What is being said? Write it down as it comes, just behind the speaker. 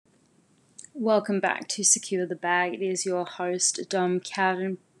Welcome back to Secure the Bag. It is your host, Dom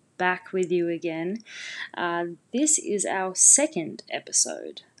Cowden, back with you again. This is our second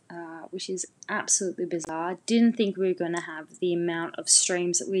episode, which is absolutely bizarre. Didn't think we were going to have the amount of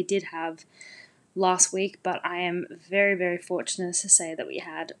streams that we did have last week, but I am very, very fortunate to say that we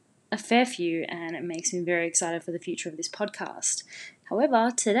had a fair few, and it makes me very excited for the future of this podcast.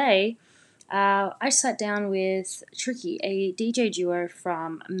 However, today I sat down with Tricky, a DJ duo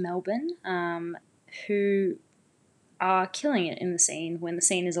from Melbourne, who are killing it in the scene when the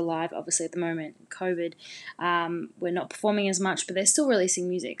scene is alive. Obviously, at the moment, COVID, we're not performing as much, but they're still releasing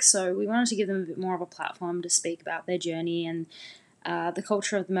music. So we wanted to give them a bit more of a platform to speak about their journey and the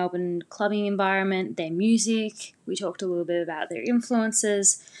culture of the Melbourne clubbing environment, their music. We talked a little bit about their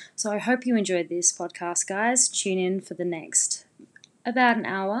influences. So I hope you enjoyed this podcast, guys. Tune in for the next about an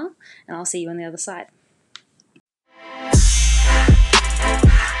hour, and I'll see you on the other side.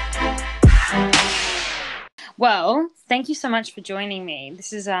 Well, thank you so much for joining me.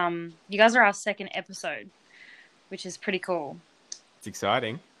 This is you guys are our second episode, which is pretty cool. It's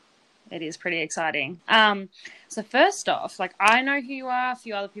exciting. It is pretty exciting. So first off, I know who you are. A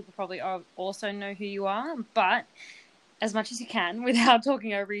few other people probably also know who you are, but as much as you can, without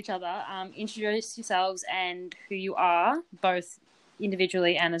talking over each other, introduce yourselves and who you are, both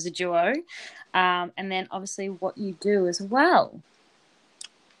individually and as a duo, and then obviously what you do as well.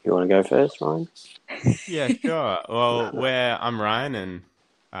 You want to go first, Ryan? Yeah, sure. Well, I'm Ryan, and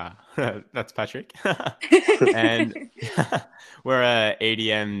that's Patrick, and we're a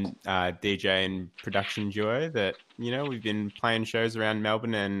EDM DJ and production duo that we've been playing shows around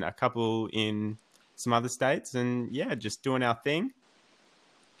Melbourne and a couple in some other states, and just doing our thing.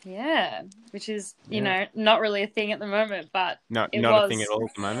 Yeah, which is, not really a thing at the moment, but not was a thing at all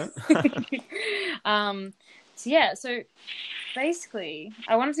at the moment. So basically,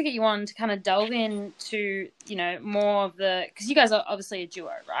 I wanted to get you on to kind of delve into, more of because you guys are obviously a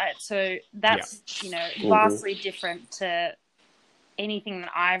duo, right? So that's, vastly different to anything that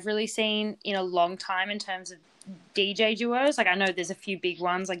I've really seen in a long time in terms of DJ duos. I know there's a few big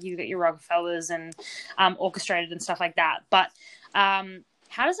ones, you've got your Rockefellers and Orchestrated and stuff like that, but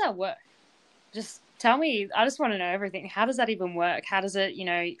how does that work? Just tell me. I just want to know everything. How does that even work? How does it,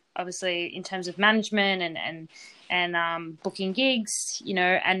 obviously in terms of management and booking gigs,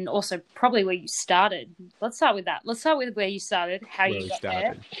 and also probably where you started. Let's start with that. Let's start with where you started, how you got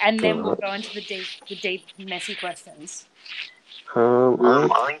there, and then we'll go into the deep, messy questions.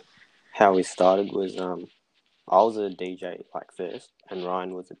 I think how we started was I was a DJ first, and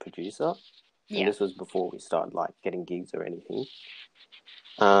Ryan was a producer. And this was before we started getting gigs or anything.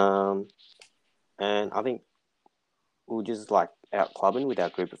 And I think we were just out clubbing with our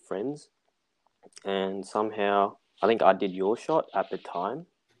group of friends, and somehow I think I did your shot at the time,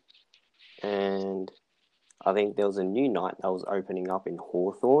 and I think there was a new night that was opening up in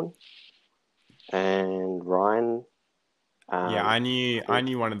Hawthorne, and Ryan. I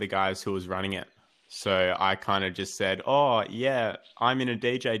knew one of the guys who was running it, so I kind of just said, "Oh yeah, I'm in a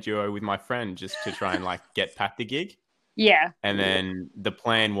DJ duo with my friend," just to try and get Pat the gig. Yeah. And then the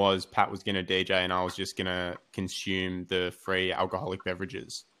plan was Pat was going to DJ and I was just going to consume the free alcoholic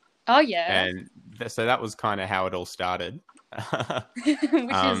beverages. Oh, yeah. And so that was kind of how it all started. Which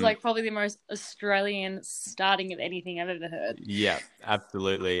is probably the most Australian starting of anything I've ever heard. Yeah,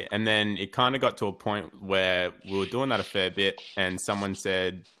 absolutely. And then it kind of got to a point where we were doing that a fair bit, and someone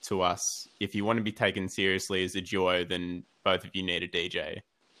said to us, if you want to be taken seriously as a duo, then both of you need a DJ.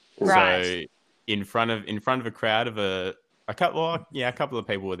 Right. So in front of a crowd of a couple of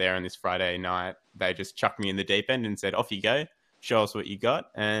people were there on this Friday night. They just chucked me in the deep end and said, "Off you go, show us what you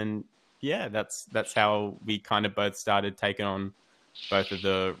got." And that's how we kind of both started taking on both of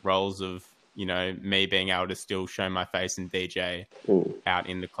the roles of me being able to still show my face and DJ out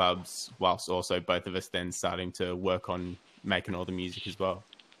in the clubs, whilst also both of us then starting to work on making all the music as well.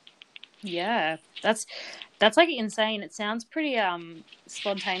 Yeah, that's insane. It sounds pretty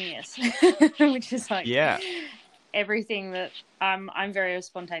spontaneous, which is everything that I'm very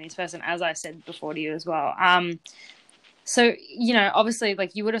spontaneous person, as I said before to you as well. So obviously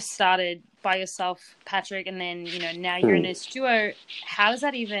you would have started by yourself, Patrick, and then now you're in this duo. How does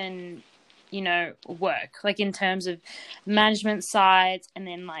that even work? In terms of management sides, and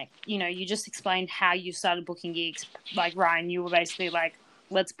then you just explained how you started booking gigs. Ryan, you were basically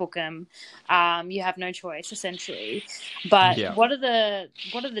let's book them. You have no choice, essentially. But what are the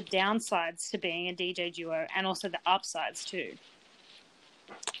downsides to being a DJ duo, and also the upsides too?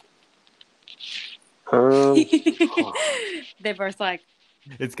 They're both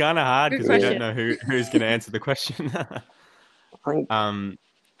It's kind of hard because we don't know who's going to answer the question. I think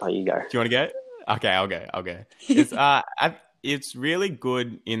Oh, you go. Do you want to go? Okay, I'll go. It's really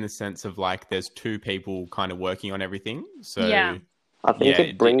good in the sense of like there's two people kind of working on everything. So Yeah. I think yeah,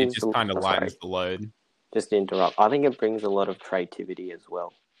 it brings. it just kind of lightens the load. Just to interrupt. I think it brings a lot of creativity as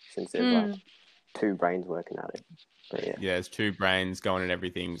well, since there's like Mm. two brains working at it. But yeah. Yeah, there's two brains going at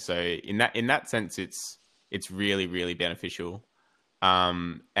everything. So in that sense, it's really really beneficial.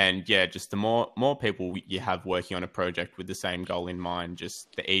 And yeah, just the more people you have working on a project with the same goal in mind,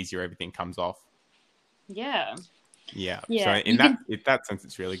 just the easier everything comes off. Yeah. Yeah. Yeah. So in that sense,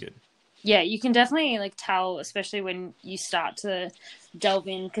 it's really good. Yeah, you can definitely like tell, especially when you start to delve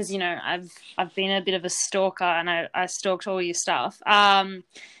in, because I've been a bit of a stalker and I stalked all your stuff. And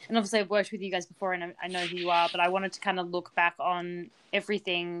obviously I've worked with you guys before and I know who you are, but I wanted to kind of look back on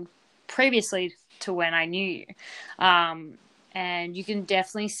everything previously to when I knew you. And you can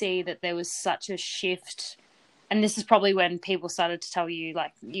definitely see that there was such a shift, and this is probably when people started to tell you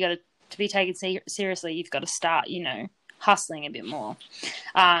like you got to be taken seriously. You've got to start, hustling a bit more.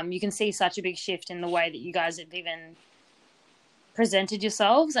 You can see such a big shift in the way that you guys have even presented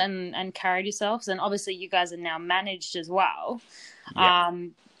yourselves and carried yourselves, and obviously you guys are now managed as well. Yeah.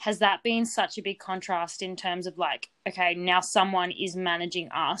 Has that been such a big contrast in terms of like, okay, now someone is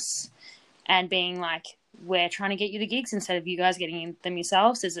managing us and being like, we're trying to get you the gigs instead of you guys getting them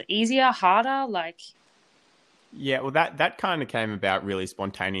yourselves? Is it easier, harder? Like, yeah, well, that kind of came about really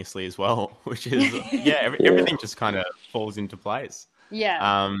spontaneously as well, which is everything just kind of falls into place.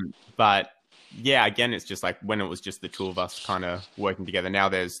 yeah, But yeah, again, it's just like when it was just the two of us kind of working together. Now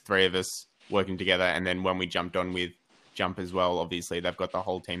there's three of us working together, and then when we jumped on with Jump as well, obviously they've got the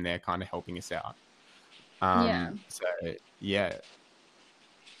whole team there kind of helping us out. So yeah.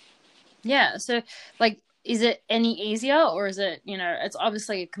 Yeah. So, like, is it any easier, or is it, it's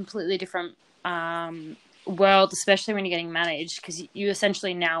obviously a completely different world, especially when you're getting managed, because you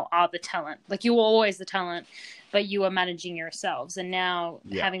essentially now are the talent. Like, you were always the talent, but you are managing yourselves. And now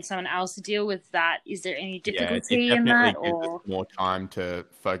having someone else to deal with that, is there any Yeah, it difficulty in definitely that? gives Or, us more time to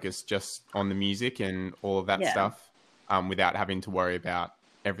focus just on the music and all of that yeah. stuff, without having to worry about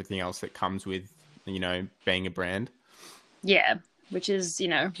everything else that comes with, being a brand. Yeah. Which is,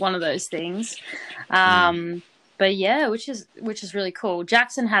 one of those things. But yeah, which is really cool.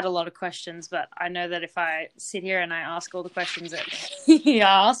 Jackson had a lot of questions, but I know that if I sit here and I ask all the questions that he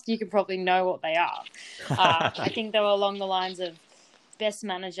asked, you could probably know what they are. I think they were along the lines of best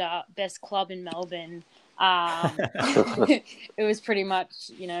manager, best club in Melbourne. It was pretty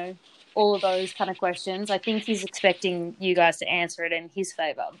much, all of those kind of questions. I think he's expecting you guys to answer it in his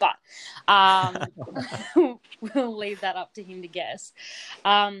favour, but we'll leave that up to him to guess.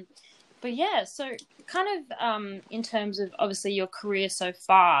 But yeah, so kind of in terms of obviously your career so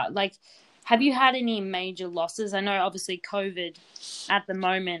far, like, have you had any major losses? I know obviously COVID at the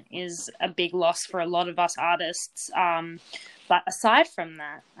moment is a big loss for a lot of us artists. But aside from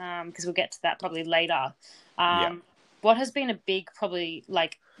that, because we'll get to that probably later, what has been a big probably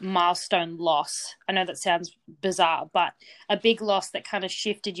like milestone loss? I know that sounds bizarre, but a big loss that kind of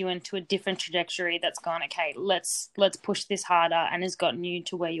shifted you into a different trajectory that's gone, okay, let's push this harder, and has gotten you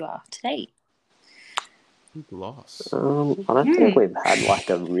to where you are today. Big loss. I don't think we've had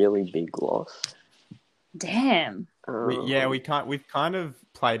like a really big loss. Damn. We've kind of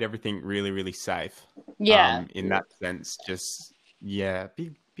played everything really, really safe. Yeah. In that sense, just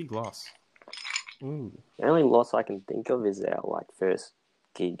big loss. Ooh. The only loss I can think of is our like first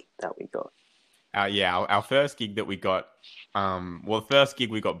gig that we got. Our first gig that we got. The first gig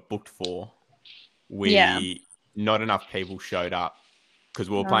we got booked for, not enough people showed up because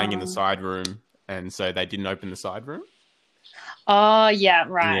we were playing in the side room, and so they didn't open the side room. Oh yeah,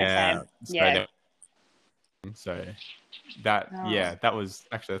 right. Yeah, okay. So that that was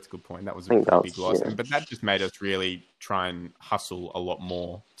actually, that's a good point. That was a pretty big loss, but that just made us really try and hustle a lot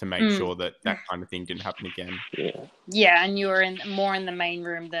more to make sure that kind of thing didn't happen again. Yeah, and you were more in the main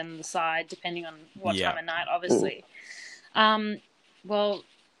room than the side, depending on what time of night, obviously. Well,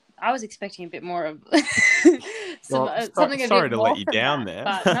 I was expecting a bit more of something. Sorry to let you down there,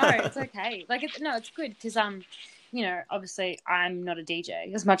 but no, it's okay. Like, it's good because obviously I'm not a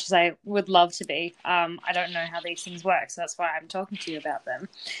DJ as much as I would love to be. I don't know how these things work, so that's why I'm talking to you about them.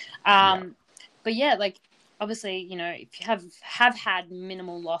 But yeah, like, obviously, if you have had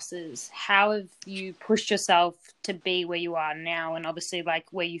minimal losses, how have you pushed yourself to be where you are now, and obviously like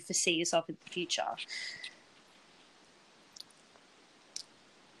where you foresee yourself in the future?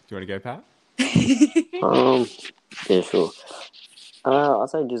 Do you want to go, Pat? Yeah, sure. I'd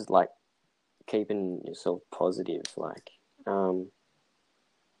say just like keeping yourself positive, like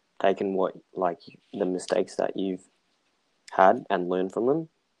taking what, like, the mistakes that you've had and learn from them,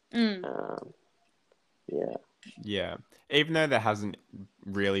 Yeah. Yeah. Even though there hasn't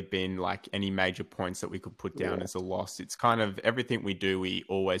really been like any major points that we could put down Yeah. as a loss, it's kind of everything we do, we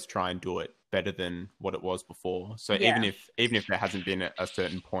always try and do it better than what it was before. So Yeah. even if there hasn't been a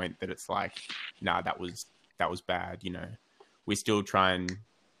certain point that it's like, nah, that was bad, you know, we still try and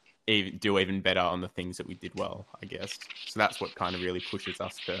do even better on the things that we did well, I guess. So that's what kind of really pushes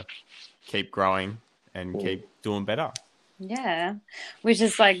us to keep growing and keep doing better. Yeah, which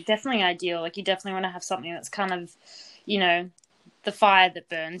is like definitely ideal. Like you definitely want to have something that's kind of, you know, the fire that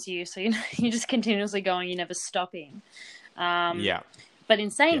burns you. So you know you're just continuously going, you're never stopping. Yeah. But in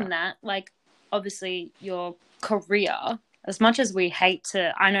saying Yeah. that, like obviously your career, as much as we hate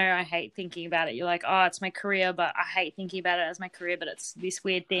to, I know I hate thinking about it. You're like, oh, it's my career, but I hate thinking about it as my career. But it's this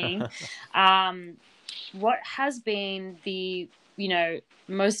weird thing. What has been the, you know,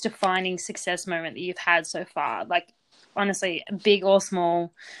 most defining success moment that you've had so far? Like, honestly, big or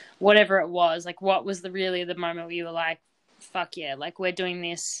small, whatever it was, like, what was really the moment where you were like, fuck yeah, like, we're doing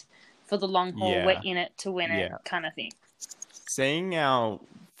this for the long haul, we're Yeah. in it to win it, Yeah. kind of thing? Seeing our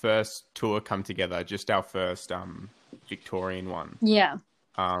first tour come together, just our first Victorian one, Yeah.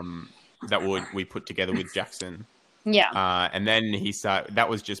 that we put together with Jackson. Yeah. And then that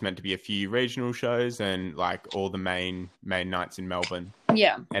was just meant to be a few regional shows and like all the main nights in Melbourne.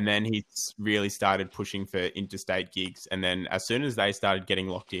 Yeah. And then he really started pushing for interstate gigs. And then as soon as they started getting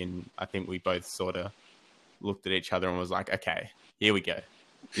locked in, I think we both sort of looked at each other and was like, okay, here we go.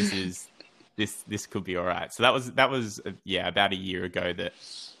 This is this could be all right. So that was about a year ago. That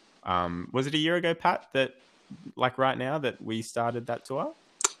was it a year ago, Pat? That like right now that we started that tour.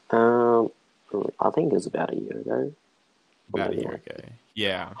 I think it was about a year ago. About a year ago,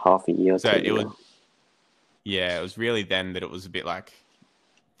 yeah. Half a year. So it was. Yeah, it was really then that it was a bit like,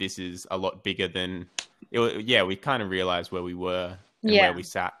 this is a lot bigger than it was. Yeah, we kind of realized where we were and where we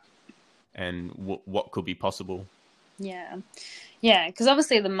sat and what could be possible. Yeah. Yeah, because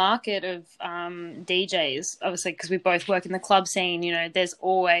obviously the market of DJs, obviously because we both work in the club scene, you know, there's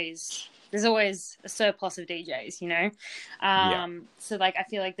always a surplus of DJs, you know. So like I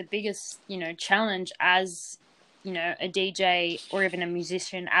feel like the biggest, you know, challenge as, you know, a DJ or even a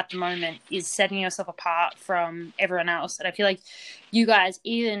musician at the moment is setting yourself apart from everyone else. And I feel like you guys,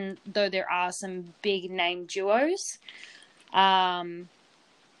 even though there are some big name duos,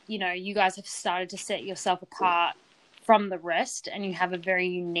 you know, you guys have started to set yourself apart from the rest, and you have a very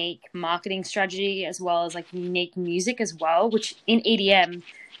unique marketing strategy as well as like unique music as well, which in EDM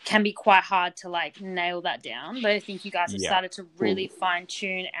can be quite hard to like nail that down. But I think you guys have started to really fine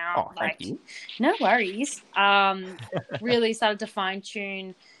tune out. Thank you. No worries. Really started to fine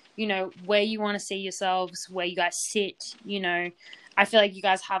tune, you know, where you want to see yourselves, where you guys sit. You know, I feel like you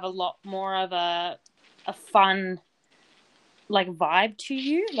guys have a lot more of a fun like vibe to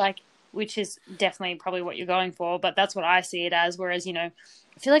you, like, which is definitely probably what you're going for, but that's what I see it as. Whereas, you know,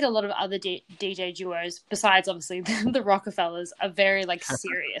 I feel like a lot of other DJ duos, besides obviously the Rockefellers, are very like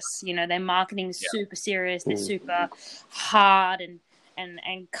serious. You know, their marketing is super serious. They're super hard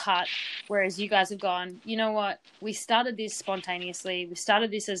and cut. Whereas you guys have gone, you know what? We started this spontaneously. We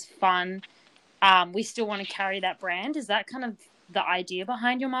started this as fun. We still want to carry that brand. Is that kind of the idea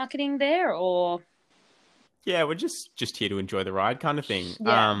behind your marketing there, or? Yeah, we're just here to enjoy the ride, kind of thing.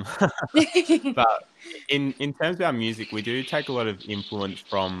 Yeah. But in terms of our music, we do take a lot of influence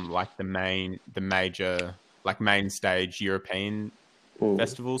from like the major like main stage European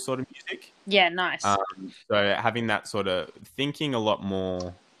festival sort of music. Yeah, nice. So having that sort of thinking a lot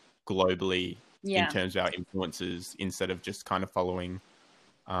more globally in terms of our influences, instead of just kind of following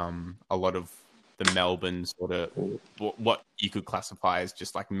a lot of the Melbourne sort of what you could classify as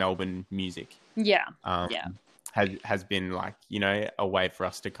just like Melbourne music. Has been like, you know, a way for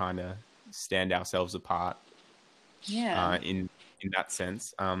us to kind of stand ourselves apart. In that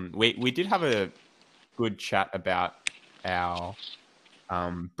sense, we did have a good chat about our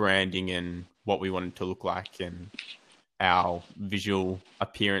branding and what we wanted to look like and our visual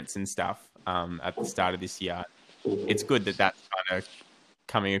appearance and stuff at the start of this year. It's good that that's kind of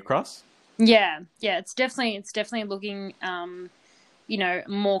coming across. Yeah, it's definitely looking, you know,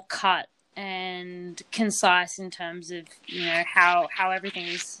 more cut and concise in terms of, you know, how everything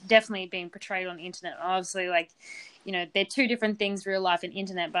is definitely being portrayed on the internet. Obviously, like, you know, they're two different things, real life and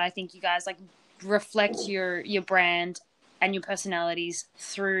internet. But I think you guys like reflect your brand and your personalities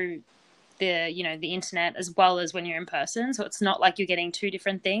through the, you know, the internet as well as when you're in person. So it's not like you're getting two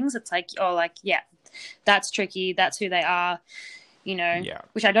different things. It's like, oh, like, yeah, that's Tricky. That's who they are. You know,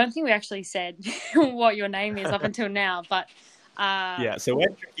 which I don't think we actually said what your name is up until now, but Yeah, so we're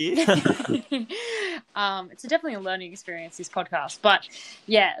tricky. It's definitely a learning experience, this podcast. But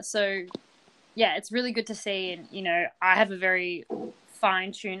yeah, so yeah, it's really good to see. And, you know, I have a very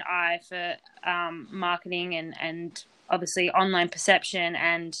fine-tuned eye for marketing and obviously online perception,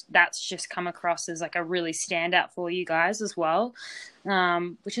 and that's just come across as like a really standout for you guys as well,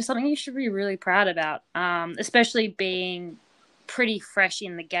 which is something you should be really proud about, especially being pretty fresh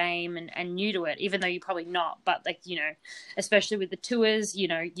in the game and new to it, even though you're probably not. But like, you know, especially with the tours, you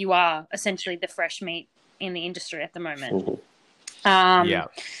know, you are essentially the fresh meat in the industry at the moment. Yeah.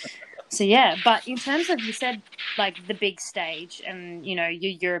 So yeah, but in terms of, you said like the big stage and, you know,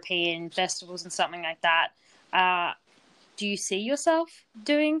 your European festivals and something like that, do you see yourself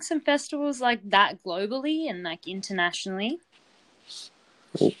doing some festivals like that globally and like internationally?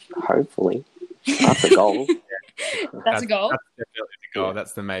 Hopefully. That's a goal. That's a goal. That's definitely the goal. Yeah.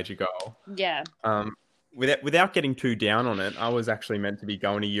 That's the major goal. Yeah. Without getting too down on it, I was actually meant to be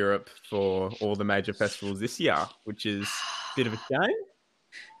going to Europe for all the major festivals this year, which is a bit of a shame.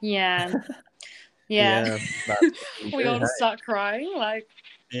 Yeah. Yeah. But We all just start crying, like,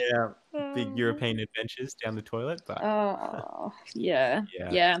 yeah, big European adventures down the toilet. But oh, yeah.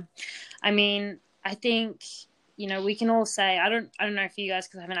 Yeah. Yeah. I mean, I think, you know, we can all say, I don't know if you guys,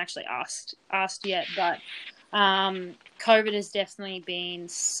 because I haven't actually asked yet, but COVID has definitely been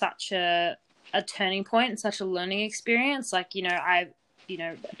such a turning point and such a learning experience. Like, you know,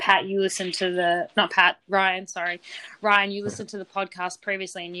 Pat, you listened to Ryan, you listened to the podcast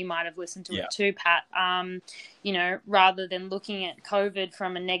previously, and you might have listened to it too, Pat. You know, rather than looking at COVID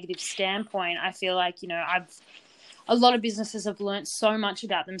from a negative standpoint, I feel like, you know, a lot of businesses have learnt so much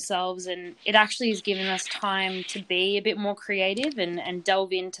about themselves, and it actually has given us time to be a bit more creative and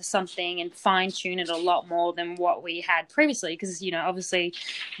delve into something and fine tune it a lot more than what we had previously. Because, you know, obviously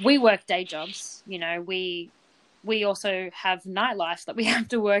we work day jobs, you know, we also have nightlife that we have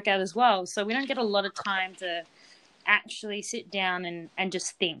to work at as well. So we don't get a lot of time to actually sit down and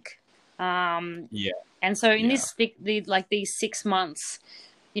just think. And so in these 6 months,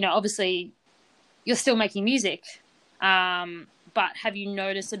 you know, obviously you're still making music, but have you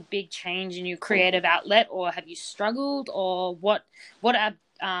noticed a big change in your creative outlet, or have you struggled, or what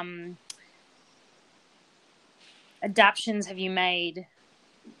adaptations have you made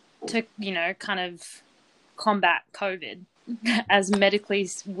to, you know, kind of combat COVID, as medically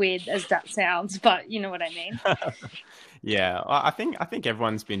weird as that sounds, but you know what I mean? Yeah, I think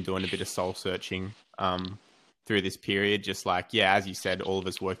everyone's been doing a bit of soul searching through this period. Just like, yeah, as you said, all of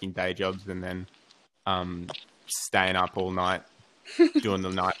us working day jobs and then staying up all night doing the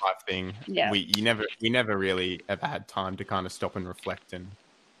nightlife thing. Yeah. We never really ever had time to kind of stop and reflect and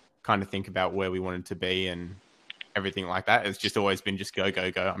kind of think about where we wanted to be and everything like that. It's just always been just go.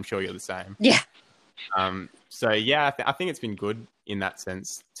 I'm sure you're the same. Yeah. So yeah, I think it's been good in that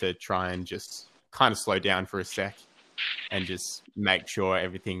sense to try and just kind of slow down for a sec and just make sure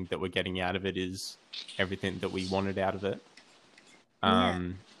everything that we're getting out of it is everything that we wanted out of it.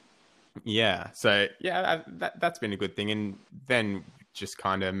 So yeah, that's been a good thing. And then just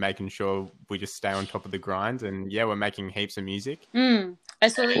kind of making sure we just stay on top of the grind. And yeah, we're making heaps of music. I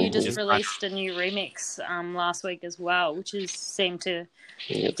saw that you just released a new remix last week as well, which has seemed to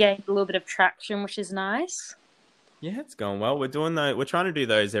gain a little bit of traction, which is nice. Yeah, it's going well. We're trying to do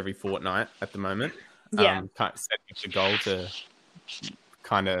those every fortnight at the moment. Yeah. Kind of setting the goal to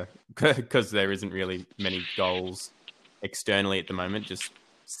kind of, because there isn't really many goals externally at the moment, just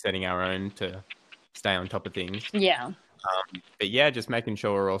setting our own to stay on top of things. Yeah. But yeah, just making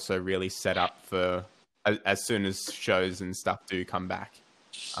sure we're also really set up for as soon as shows and stuff do come back.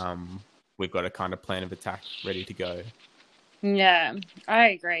 We've got a kind of plan of attack ready to go. Yeah, I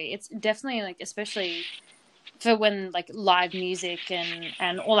agree. It's definitely like, especially for when like live music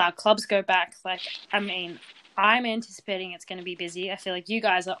and all our clubs go back. Like, I mean, I'm anticipating it's going to be busy. I feel like you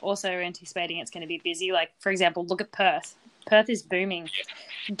guys are also anticipating it's going to be busy. Like, for example, look at Perth. Perth is booming.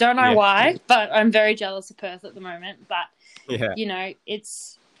 Don't know why, but I'm very jealous of Perth at the moment. But, you know, it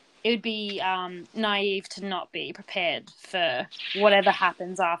would be naive to not be prepared for whatever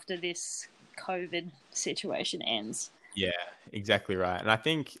happens after this COVID situation ends. Yeah, exactly right. And I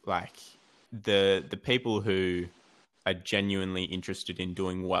think like the people who are genuinely interested in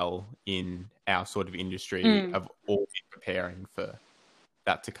doing well in our sort of industry have all been preparing for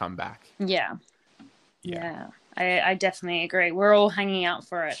that to come back. Yeah. I definitely agree. We're all hanging out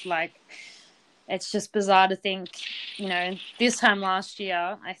for it. Like, it's just bizarre to think, you know, this time last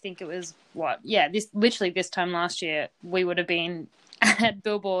year, I think it was this time last year, we would have been at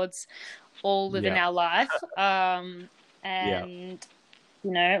billboards all living our life. And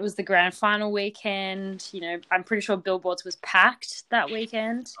it was the grand final weekend. I'm pretty sure Billboards was packed that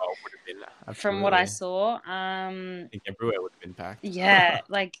weekend. Oh, it would have been, absolutely. From what I saw. I think everywhere would have been packed. Yeah,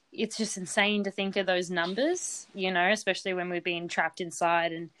 like it's just insane to think of those numbers, especially when we've been trapped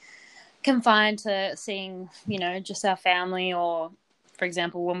inside and confined to seeing, just our family, or, for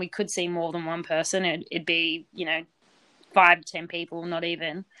example, when we could see more than one person, it'd be, 5 to 10 people, not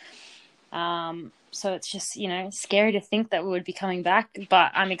even. So it's just, scary to think that we would be coming back,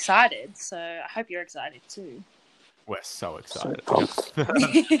 but I'm excited. So I hope you're excited too. We're so excited.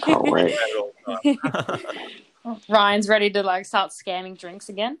 Can't wait. Ryan's ready to start scamming drinks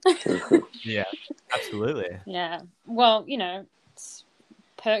again. Yeah, absolutely. Yeah. Well, it's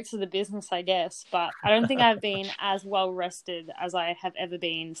perks of the business, I guess, but I don't think I've been as well rested as I have ever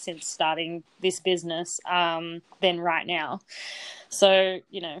been since starting this business than right now. So,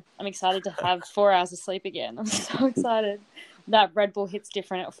 I'm excited to have 4 hours of sleep again. I'm so excited. That Red Bull hits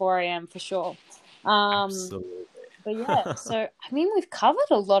different at 4 a.m. for sure. Absolutely. But yeah, so, we've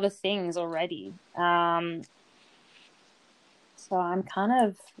covered a lot of things already. So I'm kind of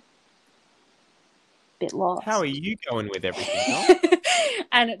a bit lost. How are you going with everything, Tom?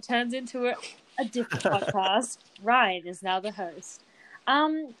 And it turns into a different podcast. Ryan is now the host.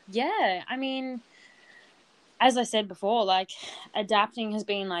 Yeah, as I said before, adapting has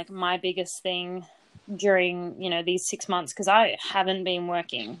been my biggest thing during these 6 months, because I haven't been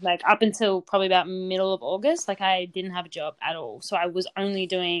working up until probably about middle of August. I didn't have a job at all, so I was only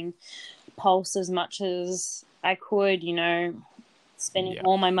doing Pulse as much as I could, spending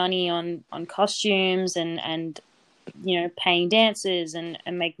all my money on costumes and paying dancers and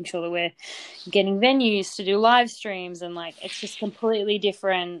making sure that we're getting venues to do live streams, and it's just completely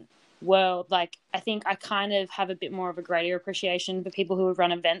different world. I think I kind of have a bit more of a greater appreciation for people who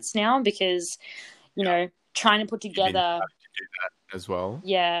run events now, because trying to put together to do that as well.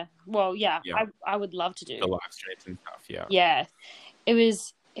 Yeah. Well, yeah. I would love to do the live streams and stuff. Yeah. It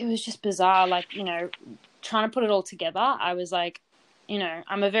was just bizarre, trying to put it all together. I was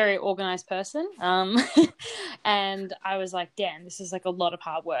I'm a very organized person. And I was damn, this is a lot of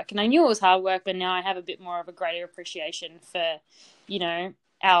hard work. And I knew it was hard work, but now I have a bit more of a greater appreciation for,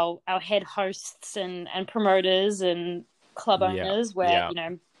 our head hosts and promoters and club owners, where,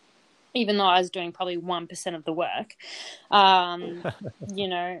 even though I was doing probably 1% of the work,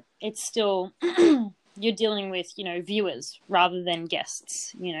 it's still, you're dealing with, viewers rather than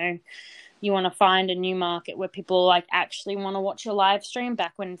guests. You want to find a new market where people actually want to watch your live stream,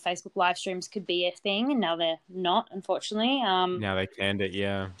 back when Facebook live streams could be a thing, and now they're not, unfortunately. Now they canned it,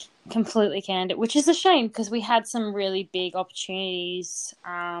 yeah. Completely canned it, which is a shame, because we had some really big opportunities.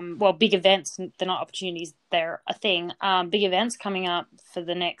 Big events, they're not opportunities, they're a thing. Big events coming up for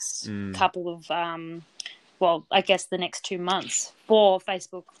the next couple of, I guess the next 2 months for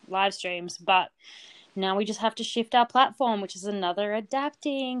Facebook live streams, but now we just have to shift our platform, which is another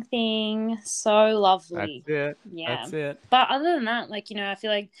adapting thing. So lovely. That's it. Yeah. That's it. But other than that, I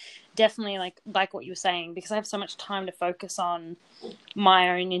feel definitely like what you were saying, because I have so much time to focus on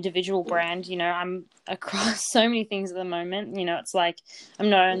my own individual brand. I'm across so many things at the moment. It's I'm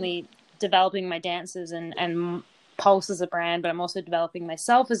not only developing my dancers and Pulse as a brand, but I'm also developing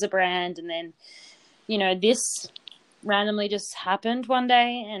myself as a brand. And then, this randomly just happened one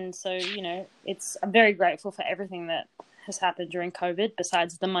day, and so I'm very grateful for everything that has happened during COVID,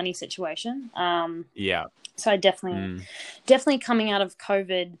 besides the money situation. So I definitely coming out of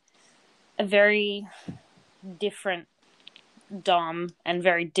COVID a very different Dom and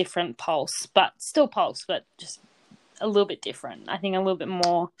very different Pulse, but still Pulse, but just a little bit different. I think a little bit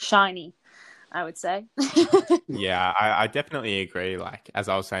more shiny, I would say. Yeah, I definitely agree. As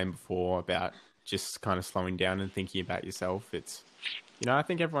I was saying before about just kind of slowing down and thinking about yourself, it's I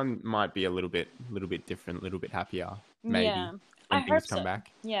think everyone might be a little bit different, a little bit happier, maybe, when things come back.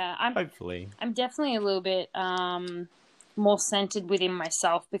 Yeah, hopefully. I'm definitely a little bit more centered within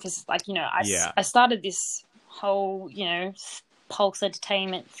myself, because I started this whole Pulse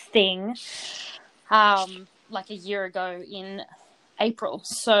Entertainment thing a year ago in April.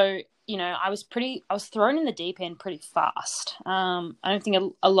 So I was thrown in the deep end pretty fast. I don't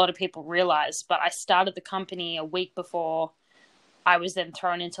think a lot of people realize, but I started the company a week before I was then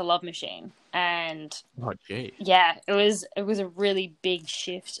thrown into Love Machine. And yeah, it was a really big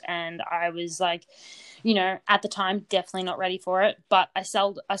shift, and I was at the time, definitely not ready for it, but I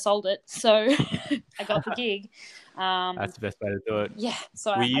sold it. So I got the gig. That's the best way to do it. Yeah.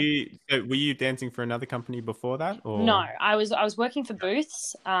 So were you dancing for another company before that? Or? No, I was working for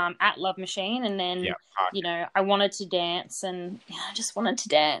Booths at Love Machine, and then I wanted to dance, and I just wanted to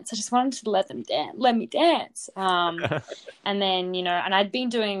dance. I just wanted to let me dance. And then and I'd been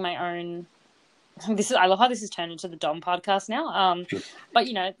doing my own. I love how this has turned into the Dom podcast now. But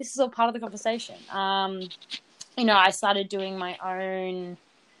this is all part of the conversation. I started doing my own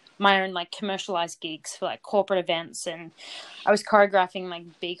like commercialized gigs for like corporate events, and I was choreographing like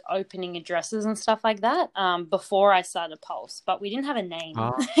big opening addresses and stuff like that before I started Pulse, but we didn't have a name.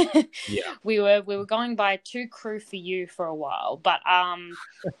 Yeah. we were going by Too Crew for You for a while, but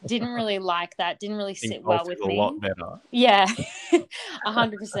didn't really like that, didn't really sit well with me. A lot better. Yeah.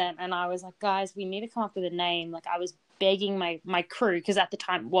 100%. And I was like, guys, we need to come up with a name. Like, I was begging my crew, because at the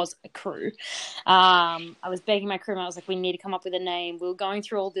time it was a crew. I was begging my crew, and I was like, we need to come up with a name. We were going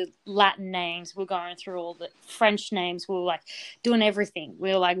through all the Latin names. We were going through all the French names. We were like doing everything.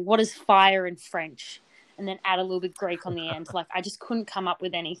 We were like, what is fire in French? And then add a little bit Greek on the end. Like, I just couldn't come up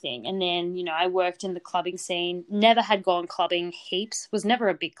with anything. And then, I worked in the clubbing scene, never had gone clubbing heaps, was never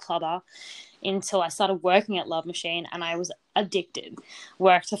a big clubber until I started working at Love Machine, and I was addicted.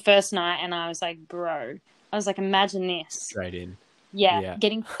 Worked the first night, and I was like, bro, I was like, imagine this. Straight in. Yeah.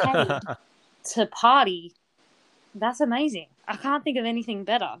 Getting paid to party. That's amazing. I can't think of anything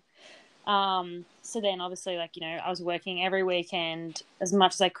better. So then obviously, like, I was working every weekend as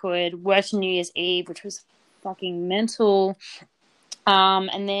much as I could, worked New Year's Eve, which was fucking mental.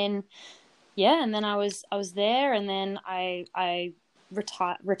 And then I was there, and then I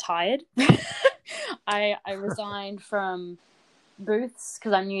retired. I resigned from Booths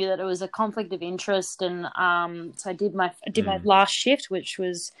because I knew that it was a conflict of interest, and so I did my last shift, which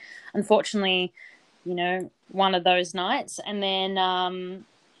was unfortunately one of those nights, and then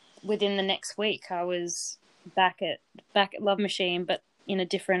within the next week I was back at Love Machine, but in a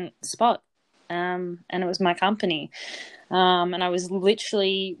different spot, and it was my company, and I was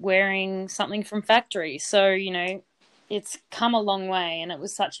literally wearing something from Factory. So it's come a long way, and it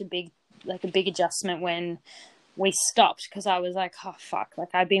was such a big adjustment when we stopped, because I was like, oh fuck, like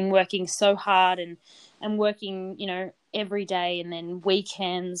I've been working so hard and working every day, and then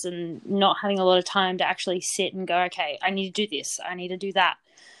weekends, and not having a lot of time to actually sit and go, okay, I need to do this, I need to do that,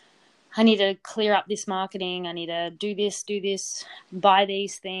 I need to clear up this marketing, I need to do this, buy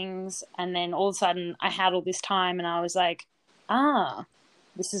these things. And then all of a sudden I had all this time, and I was like,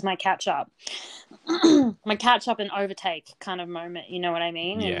 this is my catch up. My catch up and overtake kind of moment, you know what I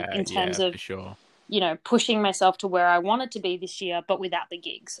mean? Yeah, in terms of, for sure. Pushing myself to where I wanted to be this year, but without the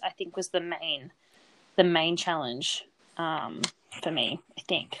gigs, I think was the main challenge for me, I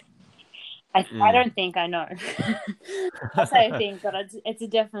think. I don't think, I know. I say I think, but it's a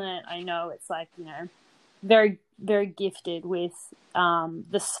definite, I know. It's like, very, very gifted with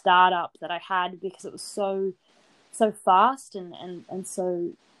the startup that I had, because it was so fast and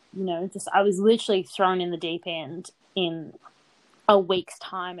so, just I was literally thrown in the deep end in a week's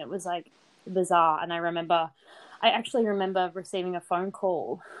time. It was like bizarre. And I actually remember receiving a phone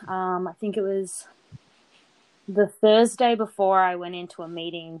call. I think it was the Thursday before I went into a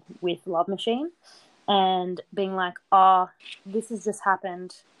meeting with Love Machine, and being like, oh, this has just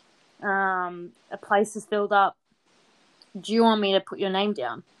happened. A place is filled up. Do you want me to put your name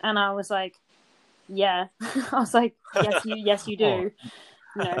down? And I was like, yeah. I was like, yes, you do.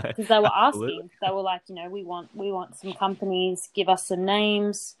 Because they were asking, they were like, we want some companies, give us some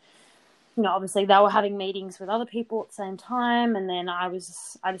names. Obviously they were having meetings with other people at the same time, and then I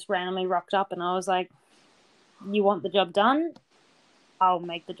just randomly rocked up, and I was like, you want the job done? I'll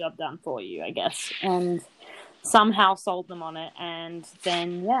make the job done for you, I guess. And somehow sold them on it, and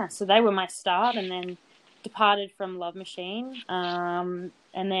then so they were my start, and then departed from Love Machine, and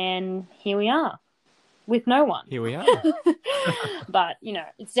then here we are. With no one. Here we are. But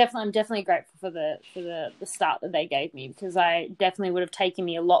I'm definitely grateful for the start that they gave me, because I definitely would have taken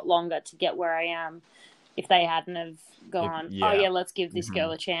me a lot longer to get where I am if they hadn't have gone, let's give this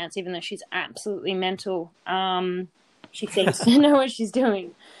girl a chance, even though she's absolutely mental. She seems to know what she's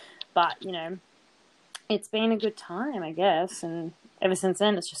doing. But, it's been a good time, I guess, and ever since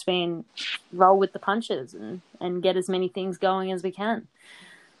then it's just been roll with the punches and get as many things going as we can.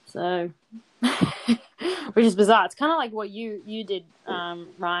 So which is bizarre. It's kind of like what you did,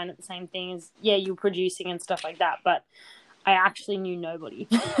 Ryan, at the same thing as, you were producing and stuff like that, but I actually knew nobody.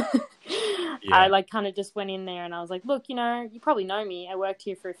 I kind of just went in there, and I was like, look, you probably know me. I worked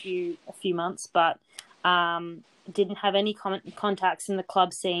here for a few months, but didn't have any contacts in the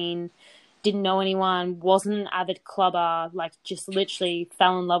club scene, didn't know anyone, wasn't an avid clubber, like just literally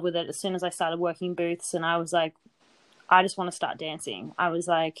fell in love with it as soon as I started working booths. And I was like, I just want to start dancing. I was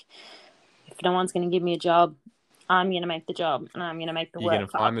like, if no one's going to give me a job, I'm going to make the job, and I'm going to make the You're work going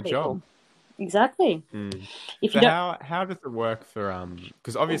to for find other the people. job. Exactly. If So you don't, how does it work for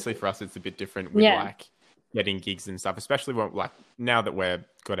because obviously for us it's a bit different with like getting gigs and stuff, especially when, like now that we've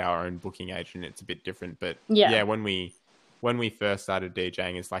got our own booking agent, it's a bit different. But Yeah. when we first started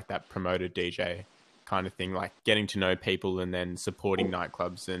DJing, it's like that promoted DJ kind of thing, like getting to know people and then supporting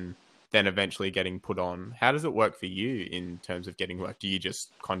nightclubs and then eventually getting put on. How does it work for you in terms of getting work? Do you just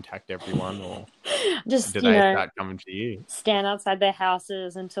contact everyone, or just, do you they know, start coming to you? stand outside their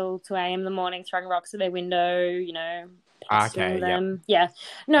houses until 2 a.m. in the morning, throwing rocks at their window, you know, pestering Okay, them. Yeah.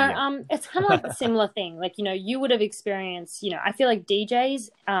 No, Yep. it's kind of like the similar thing. Like, you know, you would have experienced, you know, I feel like DJs,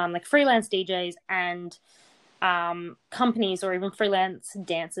 like freelance DJs and companies or even freelance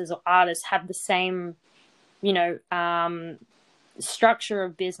dancers or artists have the same, you know, structure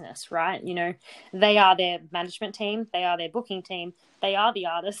of business, right? You know, they are their management team, they are their booking team, they are the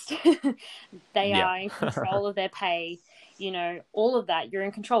artist, they Yep. are in control of their pay, you know, all of that. You're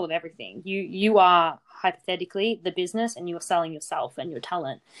in control of everything. You are hypothetically the business, and you are selling yourself and your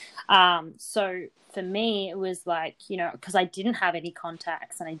talent. So for me, it was like, you know, because I didn't have any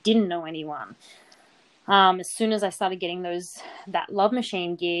contacts and I didn't know anyone. As soon as I started getting that Love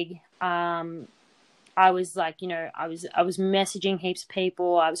Machine gig, I was like, you know, I was messaging heaps of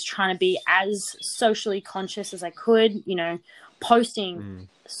people. I was trying to be as socially conscious as I could, you know, posting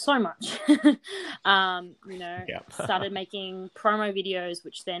so much. You know, started making promo videos,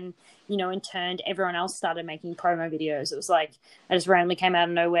 which then, you know, in turn, everyone else started making promo videos. It was like, I just randomly came out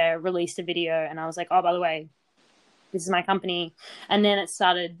of nowhere, released a video, and I was like, oh, by the way, this is my company. And then it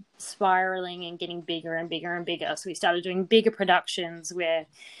started spiraling and getting bigger and bigger and bigger. So we started doing bigger productions where,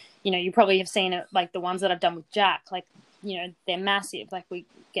 you know, you probably have seen it, like the ones that I've done with Jack, like, you know, they're massive. Like we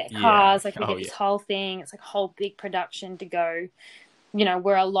get cars, like we get this whole thing. It's like a whole big production to go. You know,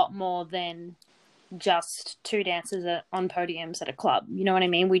 we're a lot more than just two dancers on podiums at a club. You know what I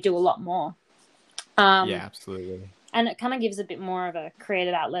mean? We do a lot more. Yeah, absolutely. And it kind of gives a bit more of a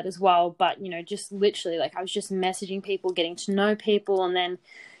creative outlet as well. But, you know, just literally, like, I was just messaging people, getting to know people, and then,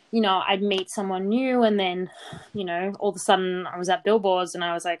 you know, I'd meet someone new, and then, you know, all of a sudden I was at Billboards, and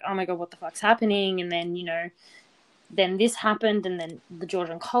I was like, oh my God, what the fuck's happening? And then, you know, then this happened, and then the George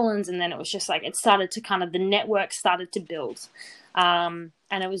and Collins, and then it was just like, it started to kind of, the network started to build. And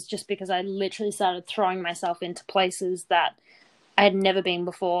it was just because I literally started throwing myself into places that I had never been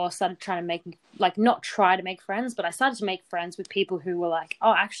before, started trying to make, like, not try to make friends, but I started to make friends with people who were like,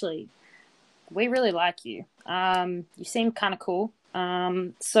 oh, actually, we really like you. You seem kind of cool.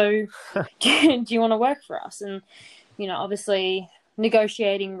 So do you want to work for us? And, you know, obviously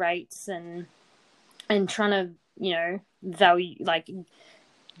negotiating rates and trying to, you know, value, like,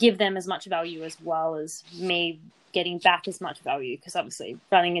 give them as much value as well as me getting back as much value, because obviously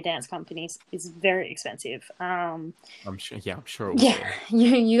running a dance company is very expensive. I'm sure. Yeah, I'm sure. It will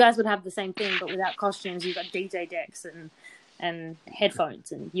Yeah, you guys would have the same thing, but without costumes. You've got DJ decks and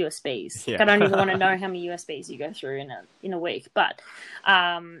headphones and USBs. Yeah. I don't even want to know how many USBs you go through in a week. But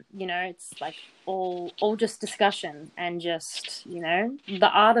you know, it's like all just discussion and just, you know, the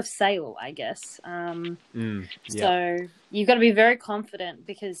art of sale, I guess. So you've got to be very confident,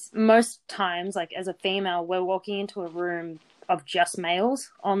 because most times, like as a female, we're walking into a room of just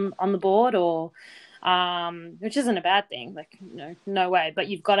males on the board, or which isn't a bad thing, like, you know, no way, but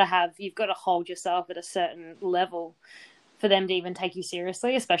you've got to hold yourself at a certain level for them to even take you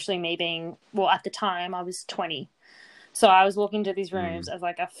seriously, especially me being, well, at the time I was 20. So I was walking to these rooms as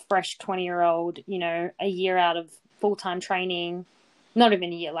like a fresh 20-year-old, you know, a year out of full-time training, not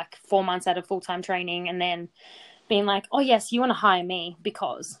even a year, like 4 months out of full-time training, and then being like, oh yes, you want to hire me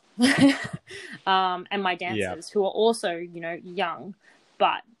because, and my dancers who are also, you know, young,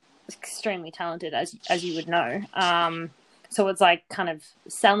 but extremely talented, as you would know. So it's like kind of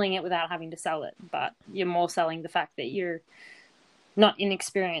selling it without having to sell it, but you're more selling the fact that you're not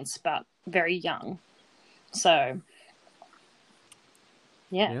inexperienced, but very young. So,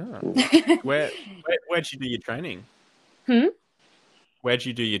 yeah. Where'd you do your training? Where'd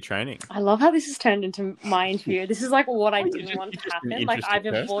you do your training? I love how this has turned into my interview. This is like what I didn't want to happen. Like, I've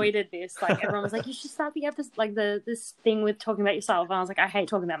avoided this. Like, everyone was like, you should start the episode, like this thing with talking about yourself. And I was like, I hate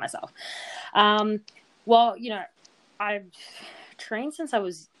talking about myself. Well, you know, I've trained since I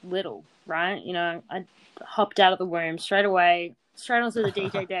was little, right? You know, I hopped out of the womb straight away, straight onto the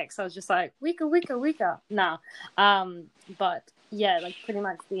DJ deck. So I was just like, wicka, wicka, wicka. Nah. But yeah, like pretty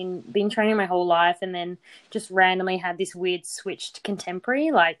much been training my whole life, and then just randomly had this weird switch to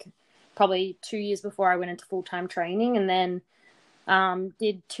contemporary. Like, probably 2 years before I went into full-time training, and then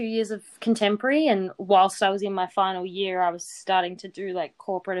did 2 years of contemporary. And whilst I was in my final year, I was starting to do like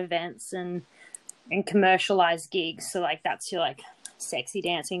corporate events and commercialized gigs. So like that's your like sexy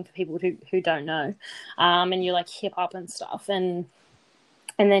dancing for people who don't know, and you're like hip hop and stuff. And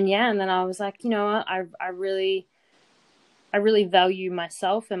then I was like, you know what, I really value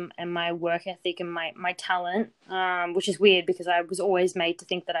myself and my work ethic and my talent, which is weird because I was always made to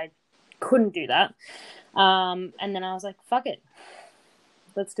think that I couldn't do that. And then I was like, fuck it,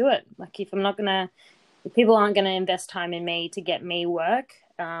 let's do it. Like if people aren't gonna invest time in me to get me work,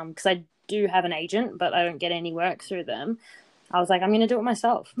 because I do have an agent, but I don't get any work through them. I was like, I'm gonna do it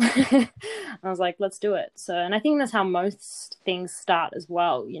myself. I was like, let's do it. So, and I think that's how most things start as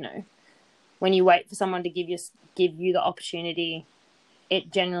well. You know, when you wait for someone to give you the opportunity,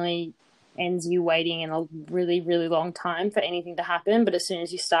 it generally ends you waiting in a really, really long time for anything to happen. But as soon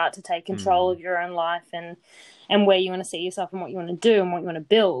as you start to take control of your own life and where you want to see yourself and what you want to do and what you want to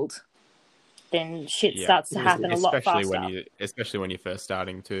build, then shit starts to happen a lot faster. Especially when you're first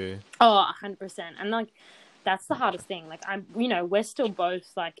starting to. Oh, 100%. And like, that's the hardest thing. Like we're still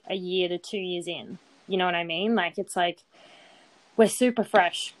both like a year to 2 years in, you know what I mean? Like, it's like, we're super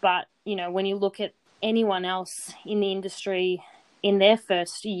fresh, but you know, when you look at anyone else in the industry in their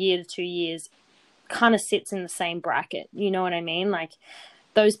first year to 2 years, kind of sits in the same bracket, you know what I mean? Like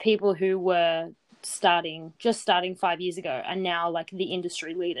those people who were just starting 5 years ago are now like the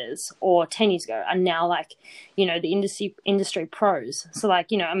industry leaders, or 10 years ago are now like, you know, the industry pros. So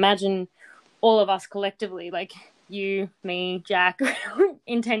like, you know, imagine all of us collectively, like you, me, Jack,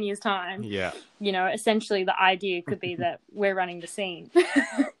 in 10 years time. Yeah. You know, essentially the idea could be that we're running the scene.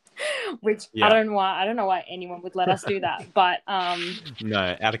 Which I don't know why anyone would let us do that, but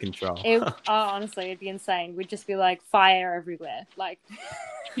no, out of control. Honestly, it'd be insane. We'd just be like fire everywhere, like.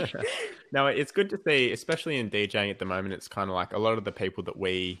 No, it's good to see, especially in DJing at the moment. It's kind of like a lot of the people that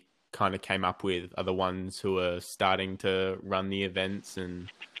we kind of came up with are the ones who are starting to run the events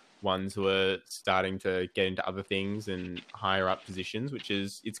and ones who are starting to get into other things and higher up positions,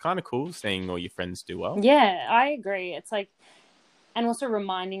 it's kind of cool seeing all your friends do well. Yeah, I agree. It's like, and also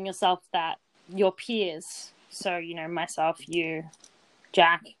reminding yourself that your peers, so, you know, myself, you,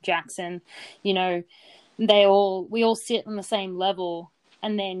 Jack, Jackson, you know, we all sit on the same level.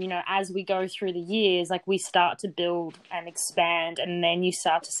 And then, you know, as we go through the years, like we start to build and expand, and then you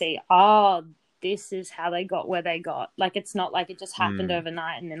start to see, oh, this is how they got where they got. Like, it's not like it just happened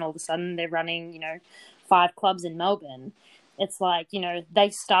overnight and then all of a sudden they're running, you know, 5 clubs in Melbourne. It's like, you know, they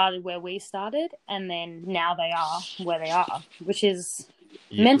started where we started and then now they are where they are, which is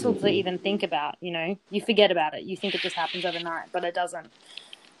mental to even think about, you know. You forget about it. You think it just happens overnight, but it doesn't.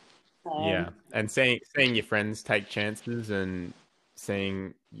 Yeah, and seeing your friends take chances and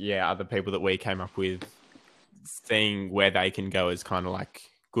seeing, other people that we came up with, seeing where they can go is kind of like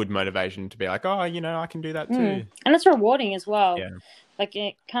good motivation to be like, oh, you know, I can do that too. And it's rewarding as well. Yeah. Like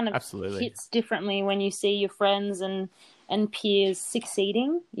it kind of hits differently when you see your friends and peers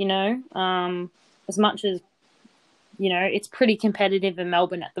succeeding, you know, as much as, you know, it's pretty competitive in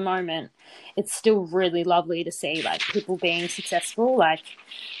Melbourne at the moment. It's still really lovely to see like people being successful, like,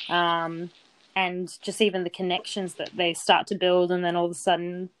 and just even the connections that they start to build, and then all of a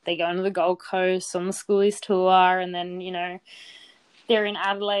sudden they go into the Gold Coast on the Schoolies tour, and then, you know, they're in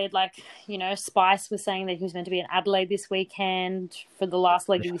Adelaide. Like, you know, Spice was saying that he was meant to be in Adelaide this weekend for the last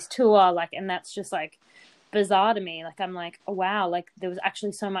leg of his tour, like, and that's just like bizarre to me. Like, I'm like, oh wow, like there was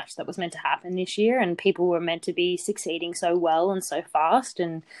actually so much that was meant to happen this year, and people were meant to be succeeding so well and so fast,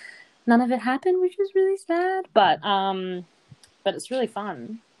 and none of it happened, which is really sad. But it's really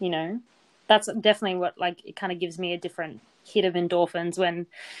fun, you know. That's definitely what, like, it kind of gives me a different hit of endorphins when,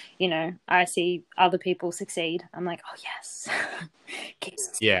 you know, I see other people succeed. I'm like, oh yes.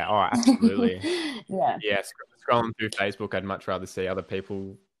 Yeah, oh, absolutely. Yeah. Scrolling through Facebook, I'd much rather see other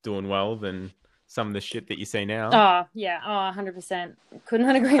people doing well than some of the shit that you see now. Oh, yeah. Oh, 100%. Could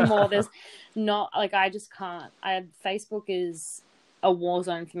not agree more. There's not, like, I just can't. Facebook is a war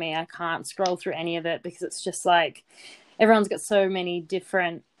zone for me. I can't scroll through any of it because it's just like everyone's got so many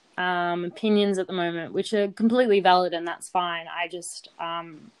different opinions at the moment, which are completely valid, and that's fine. I just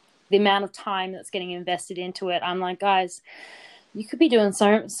the amount of time that's getting invested into it, I'm like, guys, you could be doing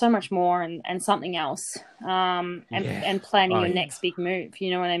so much more and something else, and planning your next big move. You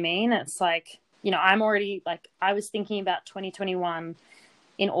know what I mean? It's like, you know, I'm already, like, I was thinking about 2021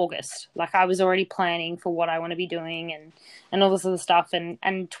 in August. Like, I was already planning for what I want to be doing and all this other stuff. And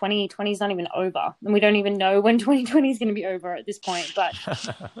 2020 is not even over. And we don't even know when 2020 is going to be over at this point. But,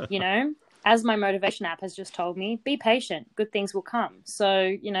 you know, as my motivation app has just told me, be patient, good things will come. So,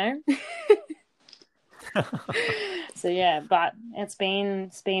 you know. So yeah, but it's been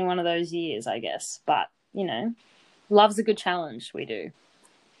one of those years, I guess. But, you know, love's a good challenge, we do.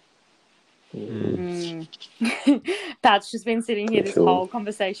 Pat's just been sitting here this whole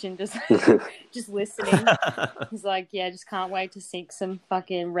conversation just listening. He's like, yeah, just can't wait to sink some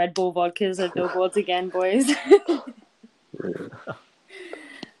fucking Red Bull vodkas at billboards again, boys.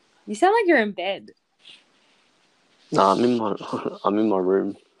 You sound like you're in bed. No, I'm in my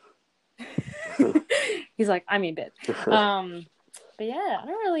room. He's like, I'm in bed. But yeah, I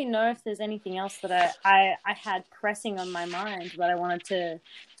don't really know if there's anything else that I had pressing on my mind that I wanted to,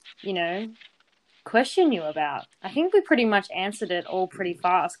 you know, question you about. I think we pretty much answered it all pretty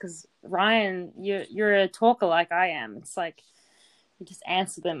fast because Ryan, you're a talker like I am. It's like you just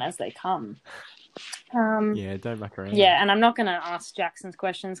answer them as they come. Yeah, don't muck around. Yeah, and I'm not going to ask Jackson's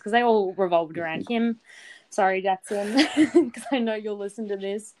questions because they all revolved around him. Sorry, Jackson, because I know you'll listen to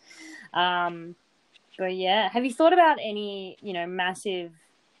this. But yeah, have you thought about any, you know, massive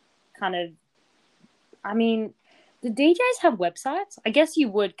kind of, I mean, do DJs have websites? I guess you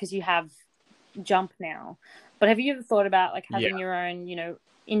would because you have Jump now. But have you ever thought about like having your own, you know,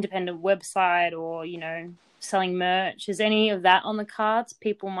 independent website or, you know, selling merch? Is any of that on the cards?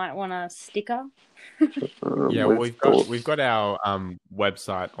 People might want a sticker. Yeah, we've got our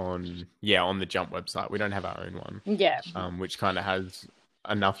website on the Jump website. We don't have our own one. Yeah. Which kind of has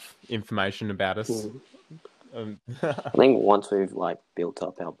enough information about us. I think once we've like built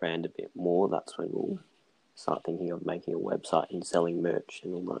up our brand a bit more, that's when we'll start thinking of making a website and selling merch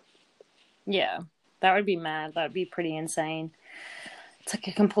and all that. Yeah, that would be mad. That would be pretty insane. It's like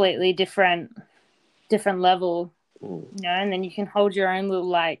a completely different level, you know, and then you can hold your own little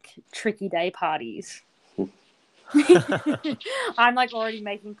like tricky day parties. I'm like already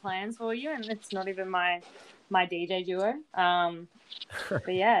making plans for you, and it's not even my DJ duo.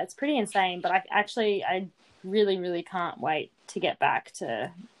 But yeah, it's pretty insane. But I really, really can't wait to get back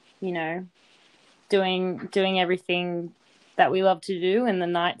to, you know, doing everything that we love to do in the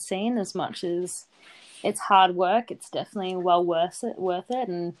night scene. As much as it's hard work, it's definitely well worth it,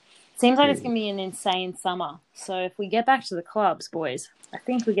 and it seems like it's going to be an insane summer. So if we get back to the clubs, boys, I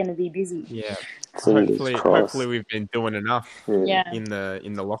think we're going to be busy. Yeah. Hopefully we've been doing enough in the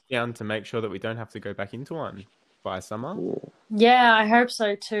lockdown to make sure that we don't have to go back into one by summer. Yeah, I hope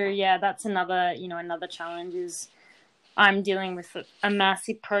so too. Yeah, that's another challenge is I'm dealing with a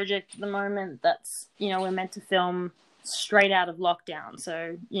massive project at the moment that's, you know, we're meant to film straight out of lockdown.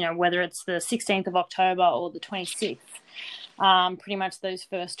 So, you know, whether it's the 16th of October or the 26th, pretty much those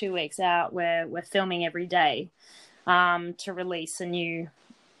first 2 weeks out where we're filming every day to release a new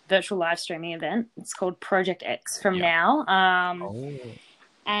virtual live streaming event. It's called Project X from now.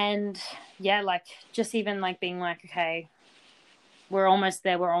 And yeah, like just even like being like, okay, we're almost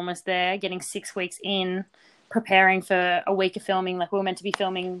there, getting 6 weeks in, preparing for a week of filming. Like we were meant to be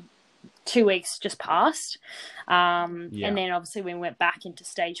filming 2 weeks just passed. And then obviously we went back into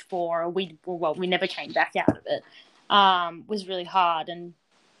stage 4. We never came back out of it. Was really hard, and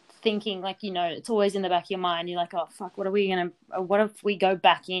thinking like, you know, it's always in the back of your mind. You're like, oh fuck, what if we go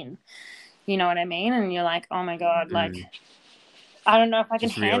back in? You know what I mean? And you're like, oh my God, like I don't know if I can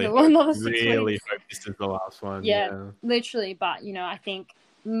handle another 6 weeks. Really hope this is the last one. Yeah, literally. But, you know, I think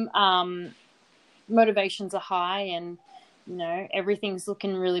motivations are high and, you know, everything's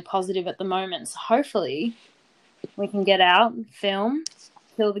looking really positive at the moment. So hopefully we can get out, film,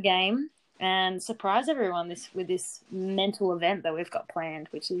 kill the game, and surprise everyone with this mental event that we've got planned,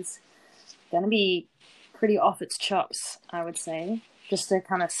 which is going to be pretty off its chops, I would say, just to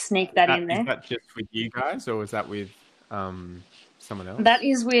kind of sneak that in there. Is that just with you guys, or was that with someone else? That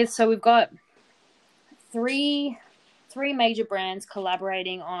is so we've got three major brands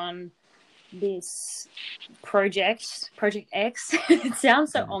collaborating on this Project X. It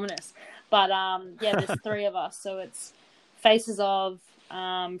sounds so ominous, but there's 3 of us, so it's Faces of,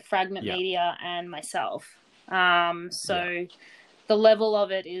 Fragment Media, and myself. The level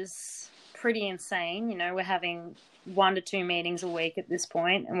of it is pretty insane. You know, we're having 1 to 2 meetings a week at this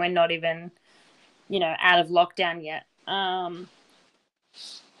point, and we're not even, you know, out of lockdown yet.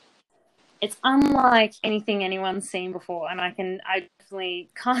 It's unlike anything anyone's seen before, and I definitely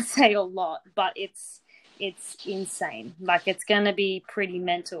can't say a lot, but it's insane. Like, it's going to be pretty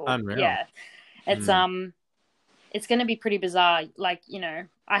mental. Unreal. Yeah. It's going to be pretty bizarre. Like, you know,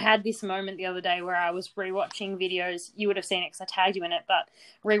 I had this moment the other day where I was rewatching videos. You would have seen it because I tagged you in it, but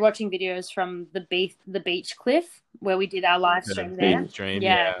rewatching videos from the beach cliff where we did our live stream there.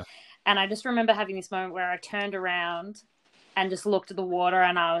 Yeah. And I just remember having this moment where I turned around and just looked at the water,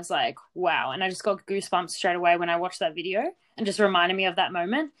 and I was like, wow. And I just got goosebumps straight away when I watched that video, and just reminded me of that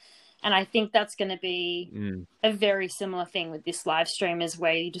moment. And I think that's going to be a very similar thing with this live stream, is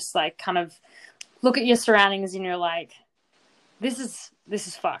where you just like kind of look at your surroundings and you're like, this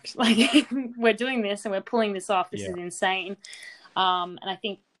is fucked. Like, we're doing this and we're pulling this off. This is insane. And I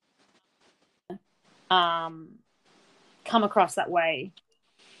think come across that way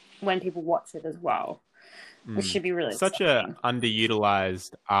when people watch it as well, which should be really such exciting. a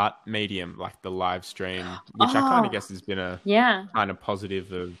underutilized art medium, like the live stream, which I kind of guess has been a kind of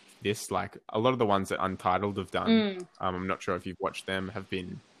positive of this. Like a lot of the ones that Untitled have done, I'm not sure if you've watched them, have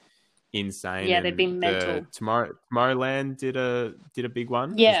been insane. Yeah, they've been mental. Tomorrowland did a big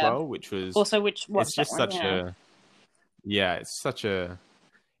one as well, which was also it's just such a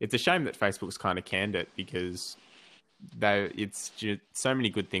it's a shame that Facebook's kind of canned it, because it's just so many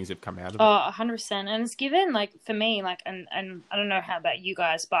good things have come out of it. 100%. And it's given, like, for me, like, and I don't know how about you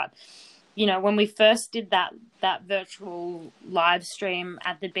guys, but you know, when we first did that virtual live stream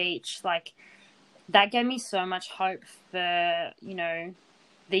at the beach, like, that gave me so much hope for, you know,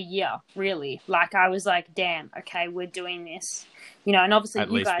 the year, really. Like, I was like, damn, okay, we're doing this, you know. And obviously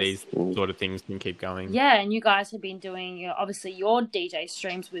at least these sort of things can keep going. Yeah, and you guys have been doing, you know, obviously your DJ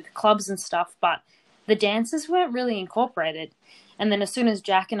streams with clubs and stuff, but the dances weren't really incorporated. And then as soon as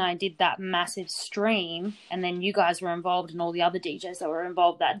Jack and I did that massive stream, and then you guys were involved and all the other DJs that were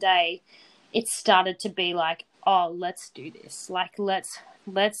involved that day, it started to be like, oh, let's do this. Like, let's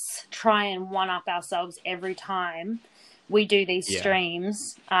try and one-up ourselves every time we do these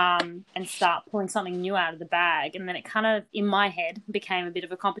streams, and start pulling something new out of the bag. And then it kind of, in my head, became a bit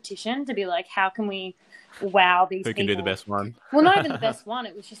of a competition to be like, how can we wow these people? Who can do the best one? Well, not even the best one.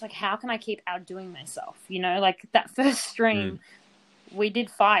 It was just like, how can I keep outdoing myself? You know, like that first stream, we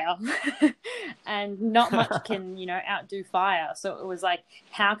did fire and not much can, you know, outdo fire. So it was like,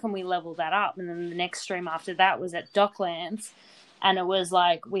 how can we level that up? And then the next stream after that was at Docklands, and it was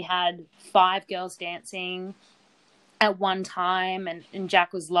like, we had 5 girls dancing at one time, and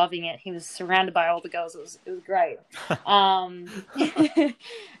Jack was loving it. He was surrounded by all the girls. It was great. And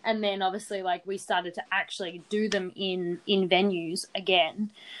then obviously, like, we started to actually do them in venues again,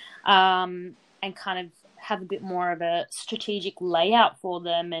 and kind of have a bit more of a strategic layout for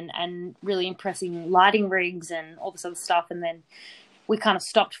them, and really impressing lighting rigs and all this other stuff. And then we kind of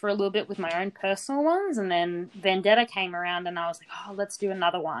stopped for a little bit with my own personal ones, and then Vendetta came around, and I was like, oh, let's do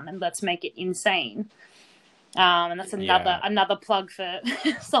another one and let's make it insane. And that's another plug for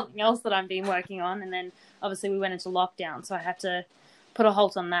something else that I've been working on. And then obviously we went into lockdown, so I had to put a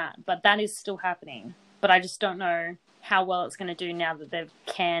halt on that. But that is still happening. But I just don't know how well it's going to do now that they've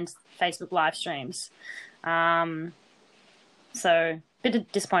canned Facebook live streams. So a bit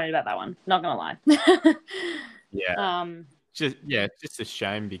disappointed about that one. Not going to lie. It's just a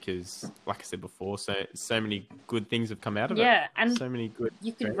shame, because, like I said before, so many good things have come out of it. Yeah, and so many good.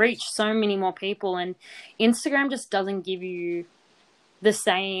 You can reach so many more people, and Instagram just doesn't give you the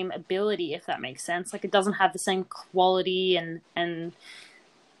same ability, if that makes sense. Like, it doesn't have the same quality and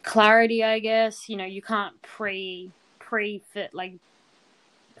clarity, I guess. You know, you can't pre-premiere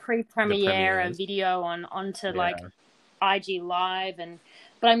a video onto like IG Live,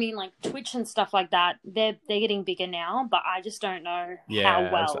 but I mean, like, Twitch and stuff like that, they're getting bigger now, but I just don't know how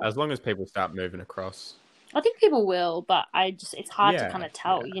well. As long as people start moving across. I think people will, but it's hard to kind of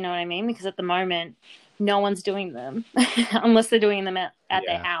tell, you know what I mean? Because at the moment, no one's doing them unless they're doing them at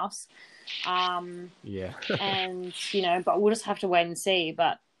their house. And, you know, but we'll just have to wait and see.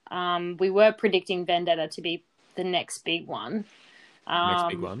 But we were predicting Vendetta to be the next big one. Next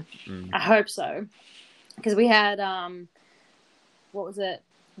big one? I hope so. Because we had, what was it?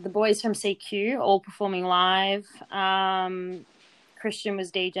 The boys from CQ all performing live. Christian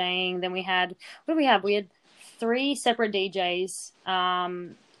was DJing. Then we had, what did we have? We had 3 separate DJs,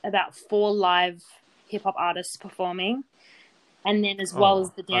 about 4 live hip hop artists performing, and then as well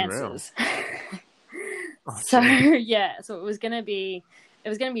as the dancers. So it was gonna be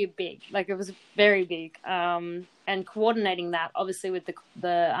big. Like, it was very big. And coordinating that, obviously, with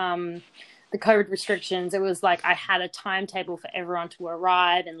the COVID restrictions, it was like I had a timetable for everyone to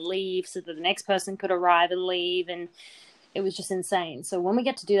arrive and leave so that the next person could arrive and leave, and it was just insane. So when we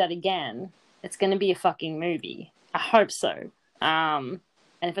get to do that again, it's going to be a fucking movie. I hope so. And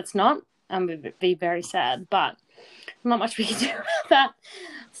if it's not, I'm going to be very sad, but not much we can do about that.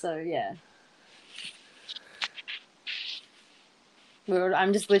 So, yeah.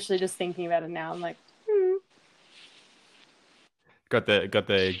 I'm just literally just thinking about it now. I'm like, Got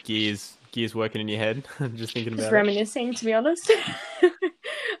the gears working in your head. Just thinking about just reminiscing, to be honest.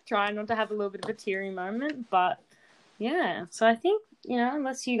 Trying not to have a little bit of a teary moment, but Yeah, so I think,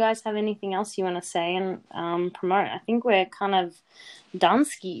 unless you guys have anything else you want to say and promote, I think we're kind of done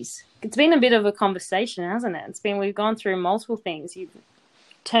skis. It's been a bit of a conversation, hasn't it? We've gone through multiple things. You've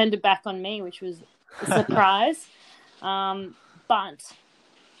turned it back on me, which was a surprise. But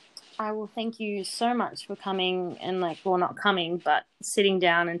I will thank you so much for coming and not coming, but sitting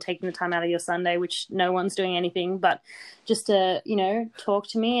down and taking the time out of your Sunday, which no one's doing anything, but just to, talk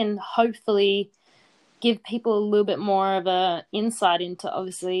to me and hopefully give people a little bit more of a insight into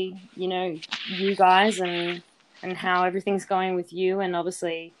obviously, you guys and how everything's going with you, and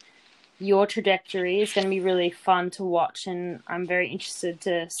obviously your trajectory is going to be really fun to watch, and I'm very interested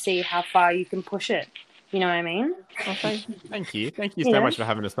to see how far you can push it. You know what I mean? Well, thank you so much for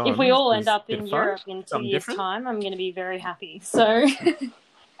having us on. If we all end up Bit in of fun. Europe in 2 Something years' different. time, I'm going to be very happy. So,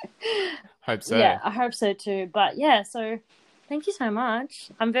 Hope so. yeah, I hope so too. But yeah, so thank you so much.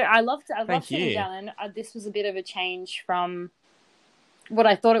 I love sitting you. down, and this was a bit of a change from what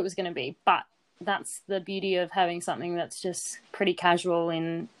I thought it was going to be. But that's the beauty of having something that's just pretty casual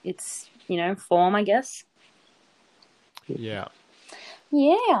in its, form, I guess. Yeah.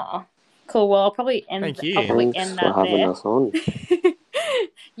 Yeah. Cool. Well, I'll probably end. Thank you. I'll probably Thanks end for that having there. us on.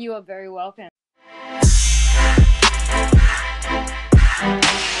 You are very welcome.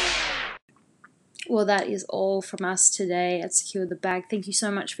 Well, that is all from us today at Secure the Bag. Thank you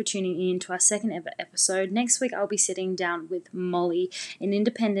so much for tuning in to our second ever episode. Next week, I'll be sitting down with Molly, an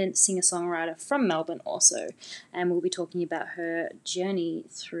independent singer-songwriter from Melbourne also, and we'll be talking about her journey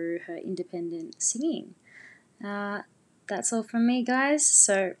through her independent singing. That's all from me, guys.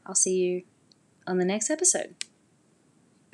 So I'll see you on the next episode.